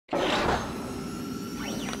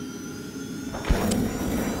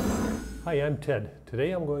Hi, I'm Ted.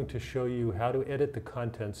 Today I'm going to show you how to edit the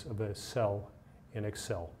contents of a cell in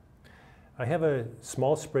Excel. I have a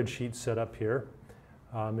small spreadsheet set up here.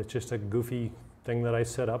 It's just a goofy thing that I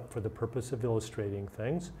set up for the purpose of illustrating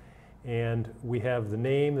things. And we have the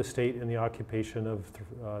name, the state, and the occupation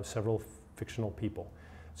of several fictional people.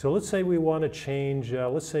 So let's say we want to change,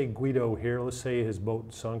 let's say Guido here, let's say his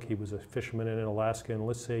boat sunk, he was a fisherman in Alaska, and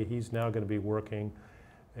let's say he's now going to be working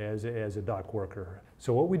as a dock worker.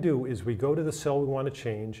 So what we do is we go to the cell we want to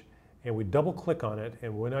change and we double click on it,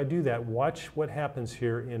 and when I do that, watch what happens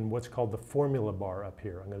here in what's called the formula bar up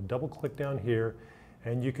here. I'm going to double click down here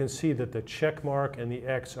and you can see that the check mark and the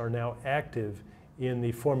X are now active in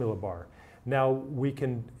the formula bar. Now we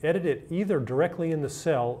can edit it either directly in the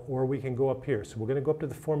cell or we can go up here. So we're going to go up to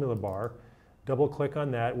the formula bar, double click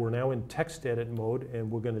on that. We're now in text edit mode and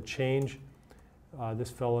we're going to change this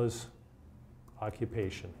fella's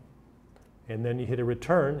occupation. And then you hit a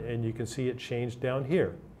return and you can see it changed down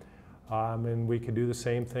here. And we could do the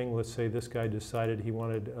same thing. Let's say this guy decided he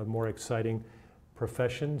wanted a more exciting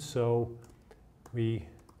profession, so we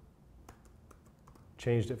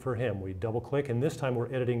changed it for him. We double click and this time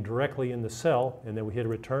we're editing directly in the cell, and then we hit a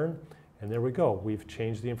return and there we go. We've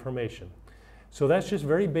changed the information. So that's just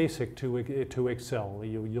very basic to Excel.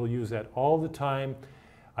 You'll use that all the time.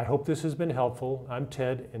 I hope this has been helpful. I'm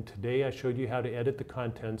Ted, and today I showed you how to edit the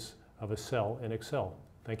contents of a cell in Excel.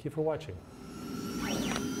 Thank you for watching.